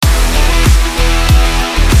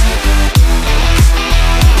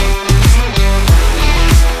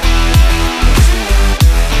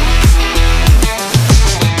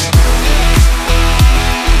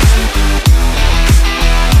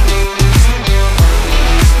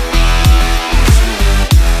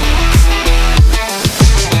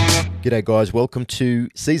G'day guys, welcome to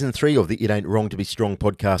Season 3 of the It Ain't Wrong to Be Strong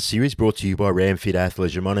podcast series brought to you by RAMMFIT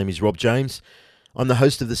Athleisure. My name is Rob James. I'm the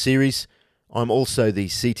host of the series. I'm also the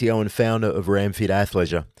CTO and founder of RAMMFIT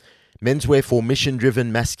Athleisure. Menswear for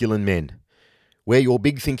mission-driven masculine men. Wear your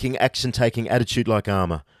big-thinking, action-taking attitude like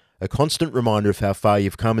armour. A constant reminder of how far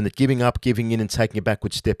you've come and that giving up, giving in and taking a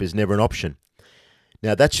backward step is never an option.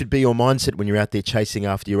 Now that should be your mindset when you're out there chasing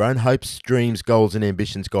after your own hopes, dreams, goals and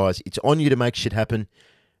ambitions, guys. It's on you to make shit happen.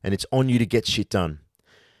 And it's on you to get shit done.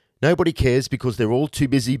 Nobody cares because they're all too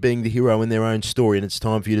busy being the hero in their own story, and it's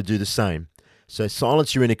time for you to do the same. So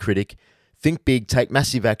silence your inner critic, think big, take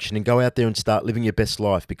massive action, and go out there and start living your best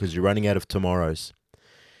life because you're running out of tomorrows.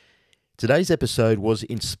 Today's episode was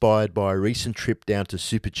inspired by a recent trip down to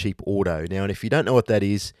Super Cheap Auto. Now, and if you don't know what that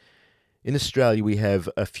is, in Australia we have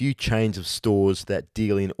a few chains of stores that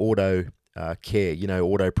deal in auto care,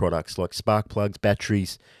 auto products like spark plugs,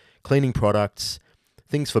 batteries, cleaning products,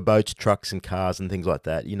 things for boats, trucks and cars and things like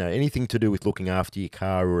that. Anything to do with looking after your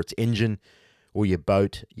car or its engine or your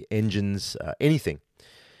boat, your engines, anything.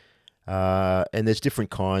 And there's different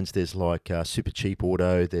kinds. There's like Super Cheap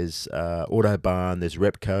Auto, there's Auto Barn, there's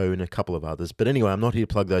Repco and a couple of others. But anyway, I'm not here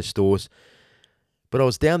to plug those stores. But I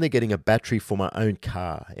was down there getting a battery for my own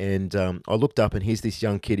car. And I looked up and here's this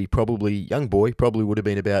young kid. Young boy, probably would have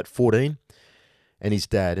been about 14. And his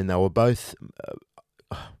dad. And they were both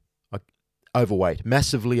overweight,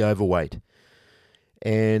 massively overweight.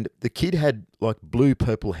 And the kid had like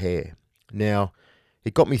blue-purple hair. Now,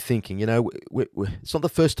 it got me thinking, it's not the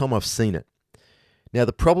first time I've seen it. Now,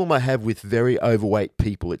 the problem I have with very overweight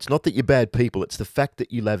people, it's not that you're bad people, it's the fact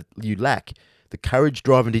that you lack the courage,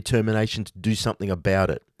 drive, and determination to do something about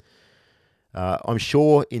it. I'm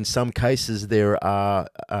sure in some cases there are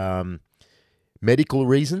medical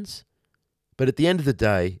reasons, but at the end of the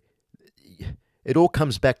day, it all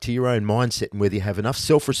comes back to your own mindset and whether you have enough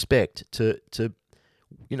self-respect to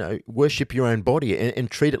worship your own body and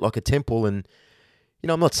treat it like a temple. And,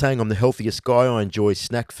 I'm not saying I'm the healthiest guy. I enjoy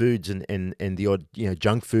snack foods and the odd,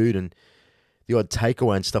 junk food and the odd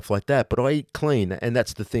takeaway and stuff like that. But I eat clean, and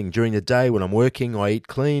that's the thing. During the day when I'm working, I eat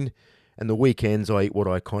clean, and the weekends I eat what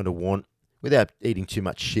I kind of want without eating too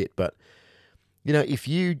much shit. But, if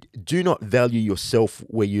you do not value yourself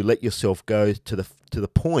where you let yourself go to the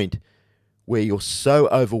point where you're so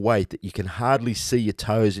overweight that you can hardly see your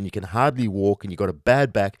toes and you can hardly walk and you've got a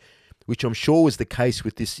bad back, which I'm sure was the case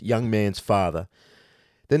with this young man's father,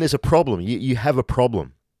 then there's a problem. You have a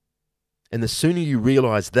problem. And the sooner you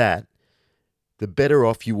realize that, the better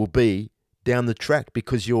off you will be down the track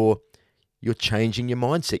because you're changing your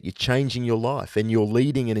mindset, you're changing your life, and you're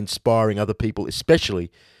leading and inspiring other people,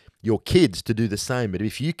 especially your kids, to do the same. But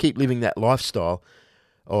if you keep living that lifestyle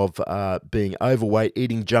of being overweight,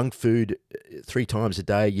 eating junk food 3 times a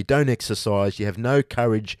day, you don't exercise, you have no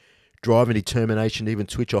courage, drive and determination to even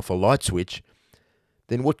switch off a light switch,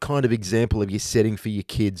 then what kind of example are you setting for your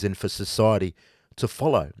kids and for society to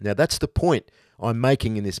follow? Now, that's the point I'm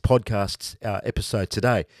making in this podcast episode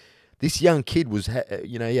today. This young kid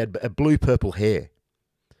he had a blue-purple hair.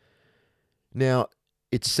 Now,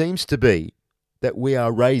 it seems to be that we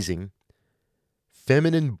are raising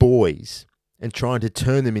feminine boys and trying to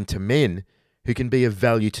turn them into men who can be of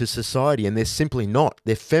value to society, and they're simply not.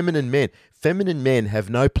 They're feminine men. Feminine men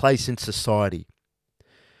have no place in society.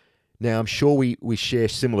 Now, I'm sure we share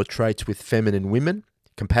similar traits with feminine women,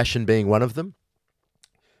 compassion being one of them.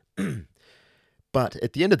 But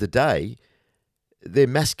at the end of the day, they're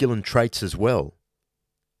masculine traits as well.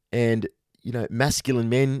 And, masculine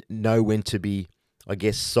men know when to be,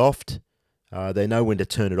 soft. They know when to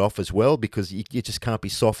turn it off as well because you just can't be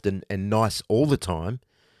soft and nice all the time.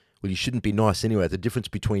 Well, you shouldn't be nice anyway. The difference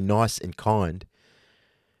between nice and kind.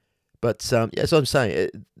 But as I'm saying,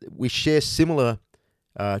 we share similar,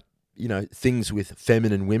 things with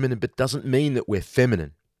feminine women, but it doesn't mean that we're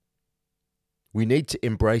feminine. We need to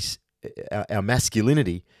embrace our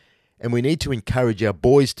masculinity, and we need to encourage our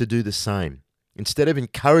boys to do the same. Instead of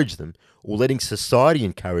encourage them or letting society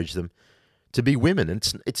encourage them to be women.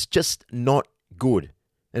 And it's just not good.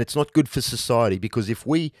 And it's not good for society because if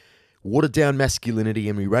we water down masculinity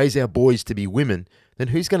and we raise our boys to be women, then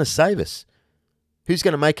who's going to save us? Who's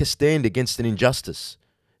going to make a stand against an injustice?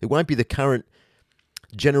 It won't be the current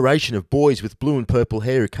generation of boys with blue and purple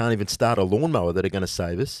hair who can't even start a lawnmower that are going to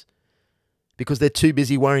save us because they're too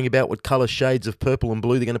busy worrying about what colour shades of purple and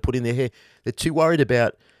blue they're going to put in their hair. They're too worried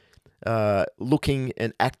about looking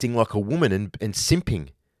and acting like a woman and simping.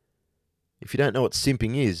 If you don't know what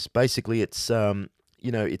simping is, basically it's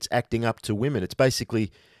it's acting up to women. It's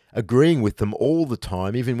basically agreeing with them all the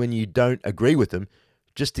time, even when you don't agree with them,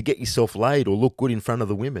 just to get yourself laid or look good in front of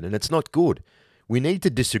the women. And it's not good. We need to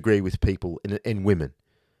disagree with people and women.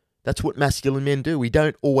 That's what masculine men do. We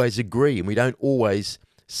don't always agree and we don't always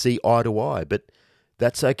see eye to eye, but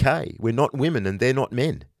that's okay. We're not women and they're not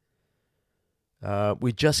men.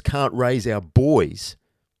 We just can't raise our boys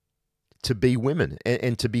to be women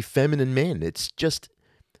and to be feminine men. It's just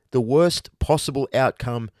the worst possible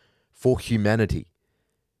outcome for humanity.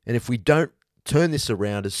 And if we don't turn this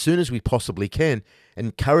around as soon as we possibly can,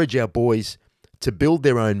 encourage our boys to build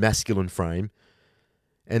their own masculine frame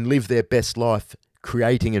and live their best life,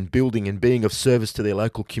 creating and building and being of service to their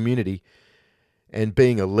local community and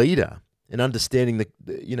being a leader and understanding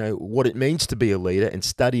what it means to be a leader and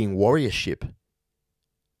studying warriorship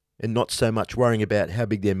and not so much worrying about how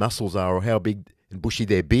big their muscles are or how big and bushy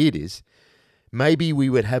their beard is, maybe we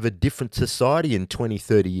would have a different society in 20,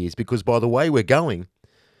 30 years, because by the way we're going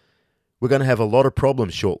to have a lot of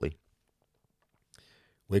problems shortly.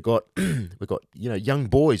 We've got young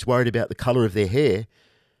boys worried about the colour of their hair,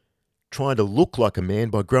 trying to look like a man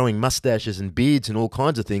by growing mustaches and beards and all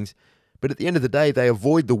kinds of things. But at the end of the day, they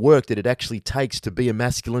avoid the work that it actually takes to be a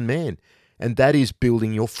masculine man. And that is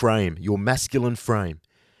building your frame, your masculine frame.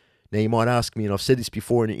 Now, you might ask me, and I've said this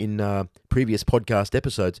before in previous podcast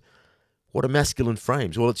episodes, what are masculine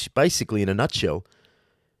frames? Well, it's basically, in a nutshell,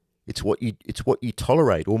 it's what you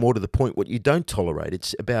tolerate, or more to the point, what you don't tolerate.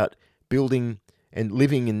 It's about building and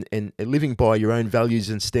living and living by your own values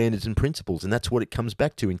and standards and principles. And that's what it comes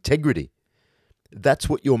back to, integrity. That's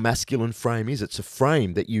what your masculine frame is. It's a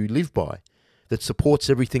frame that you live by that supports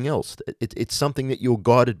everything else. It's something that you're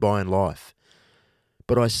guided by in life.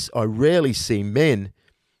 But I rarely see men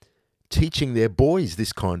teaching their boys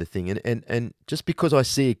this kind of thing. And just because I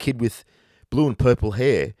see a kid with blue and purple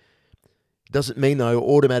hair doesn't mean I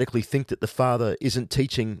automatically think that the father isn't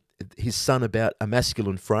teaching his son about a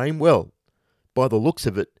masculine frame. Well, by the looks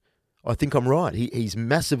of it, I think I'm right. He's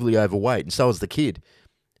massively overweight, and so is the kid.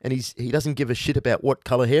 And he doesn't give a shit about what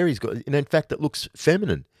colour hair he's got. And in fact, it looks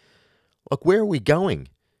feminine. Like, where are we going?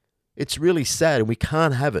 It's really sad, and we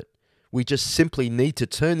can't have it. We just simply need to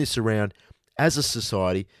turn this around as a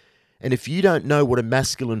society. And if you don't know what a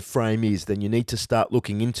masculine frame is, then you need to start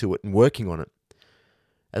looking into it and working on it.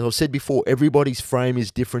 As I've said before, everybody's frame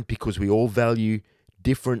is different because we all value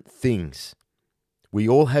different things. We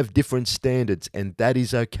all have different standards, and that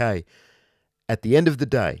is okay. At the end of the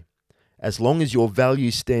day, as long as your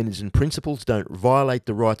values, standards, and principles don't violate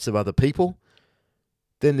the rights of other people,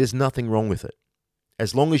 then there's nothing wrong with it.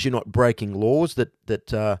 As long as you're not breaking laws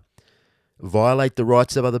that violate the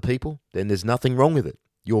rights of other people, then there's nothing wrong with it.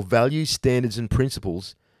 Your values, standards, and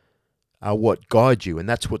principles are what guide you, and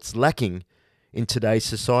that's what's lacking in today's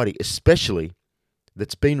society, especially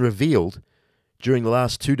that's been revealed during the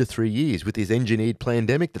last 2 to 3 years with this engineered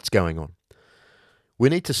pandemic that's going on. We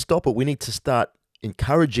need to stop it. We need to start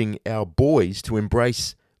encouraging our boys to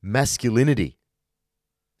embrace masculinity.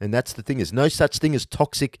 And that's the thing, there's no such thing as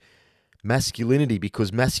toxic masculinity,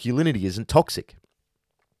 because masculinity isn't toxic.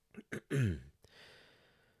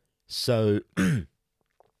 So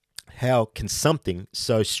how can something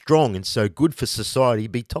so strong and so good for society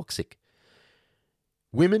be toxic?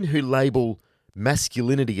 Women who label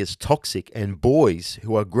masculinity as toxic and boys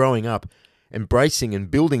who are growing up embracing and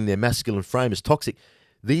building their masculine frame as toxic,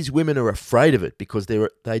 these women are afraid of it because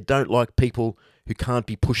they don't like people who can't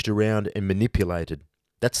be pushed around and manipulated.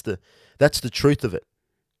 That's the truth of it.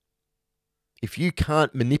 If you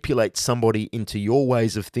can't manipulate somebody into your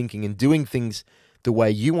ways of thinking and doing things the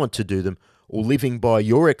way you want to do them, or living by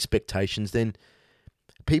your expectations, then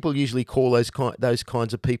people usually call those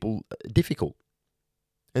kinds of people difficult.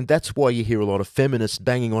 And that's why you hear a lot of feminists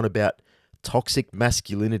banging on about toxic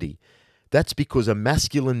masculinity. That's because a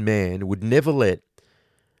masculine man would never let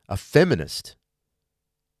a feminist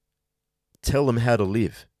tell them how to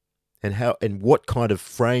live and what kind of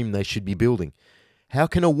frame they should be building. How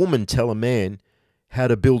can a woman tell a man how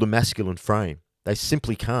to build a masculine frame? They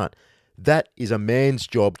simply can't. That is a man's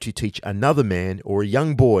job to teach another man or a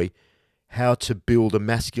young boy how to build a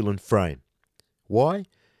masculine frame. Why?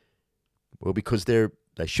 Well, because they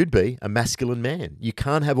should be a masculine man. You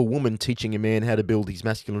can't have a woman teaching a man how to build his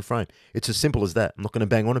masculine frame. It's as simple as that. I'm not going to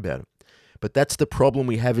bang on about it. But that's the problem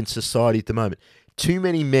we have in society at the moment. Too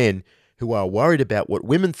many men who are worried about what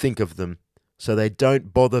women think of them, so they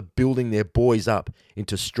don't bother building their boys up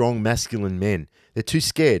into strong masculine men. They're too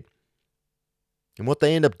scared. And what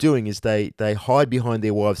they end up doing is they hide behind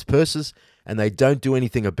their wives' purses and they don't do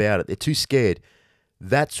anything about it. They're too scared.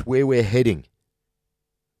 That's where we're heading.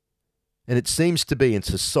 And it seems to be in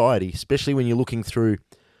society, especially when you're looking through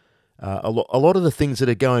a lot of the things that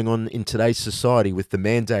are going on in today's society with the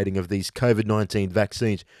mandating of these COVID-19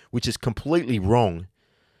 vaccines, which is completely wrong.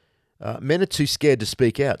 Men are too scared to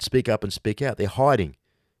speak up and speak out. They're hiding.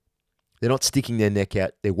 They're not sticking their neck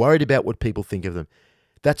out. They're worried about what people think of them.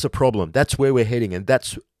 That's a problem. That's where we're heading, and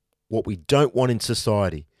that's what we don't want in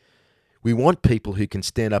society. We want people who can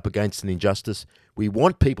stand up against an injustice. We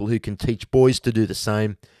want people who can teach boys to do the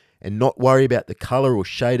same and not worry about the colour or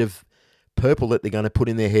shade of purple that they're going to put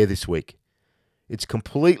in their hair this week. It's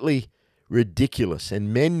completely ridiculous,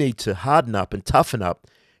 and men need to harden up and toughen up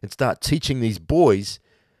and start teaching these boys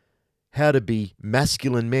how to be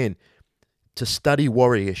masculine men, to study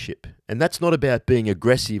warriorship. And that's not about being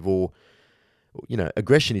aggressive or,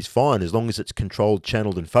 aggression is fine as long as it's controlled,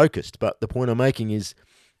 channeled and focused. But the point I'm making is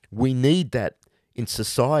we need that in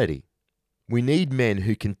society. We need men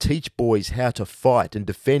who can teach boys how to fight and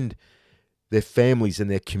defend their families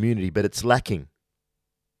and their community, but it's lacking.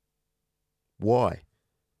 Why?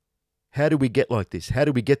 How do we get like this? How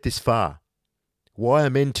do we get this far? Why are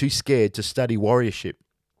men too scared to study warriorship?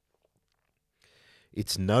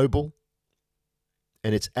 It's noble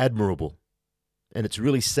and it's admirable. And it's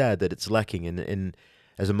really sad that it's lacking. And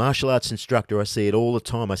as a martial arts instructor, I see it all the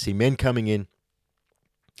time. I see men coming in,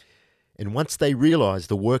 and once they realize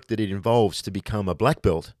the work that it involves to become a black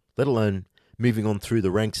belt, let alone moving on through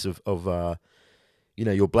the ranks of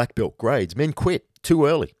your black belt grades, men quit too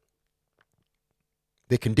early.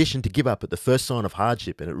 They're conditioned to give up at the first sign of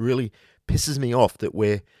hardship, and it really pisses me off that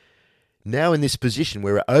we're now in this position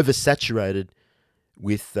where we're oversaturated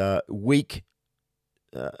with weak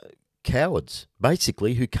cowards,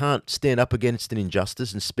 basically, who can't stand up against an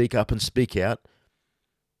injustice and speak up and speak out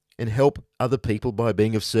and help other people by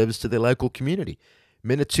being of service to their local community.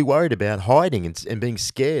 Men are too worried about hiding and being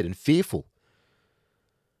scared and fearful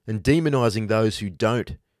and demonizing those who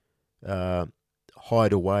don't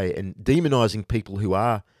hide away, and demonizing people who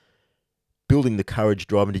are building the courage,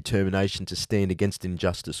 drive and determination to stand against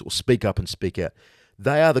injustice or speak up and speak out.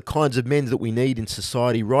 They are the kinds of men that we need in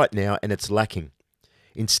society right now, and it's lacking.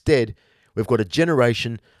 Instead, we've got a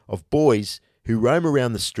generation of boys who roam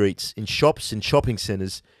around the streets, in shops and shopping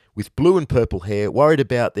centres, with blue and purple hair, worried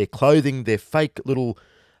about their clothing, their fake little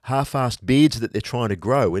half-assed beards that they're trying to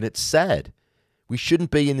grow, and it's sad. We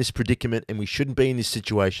shouldn't be in this predicament, and we shouldn't be in this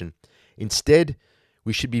situation. Instead,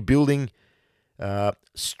 we should be building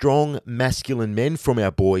strong masculine men from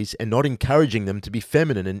our boys and not encouraging them to be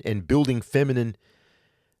feminine and building feminine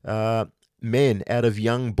men out of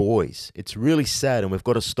young boys. It's really sad, and we've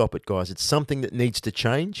got to stop it, guys. It's something that needs to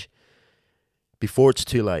change before it's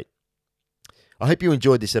too late. I hope you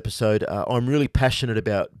enjoyed this episode. I'm really passionate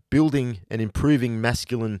about building and improving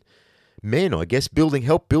masculine men, I guess.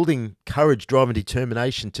 Help building courage, drive and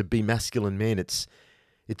determination to be masculine men. It's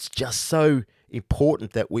just so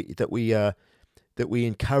important that we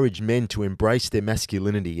encourage men to embrace their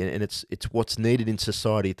masculinity, and it's what's needed in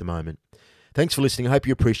society at the moment. Thanks for listening. I hope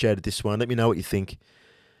you appreciated this one. Let me know what you think.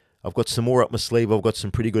 I've got some more up my sleeve. I've got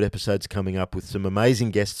some pretty good episodes coming up with some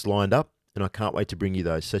amazing guests lined up, and I can't wait to bring you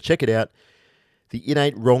those. So check it out. The It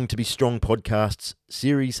Ain't Wrong to Be Strong Podcasts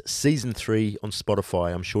Series Season 3 on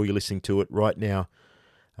Spotify. I'm sure you're listening to it right now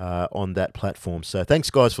on that platform. So thanks,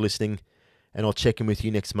 guys, for listening, and I'll check in with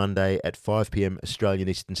you next Monday at 5 p.m. Australian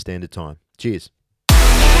Eastern Standard Time. Cheers.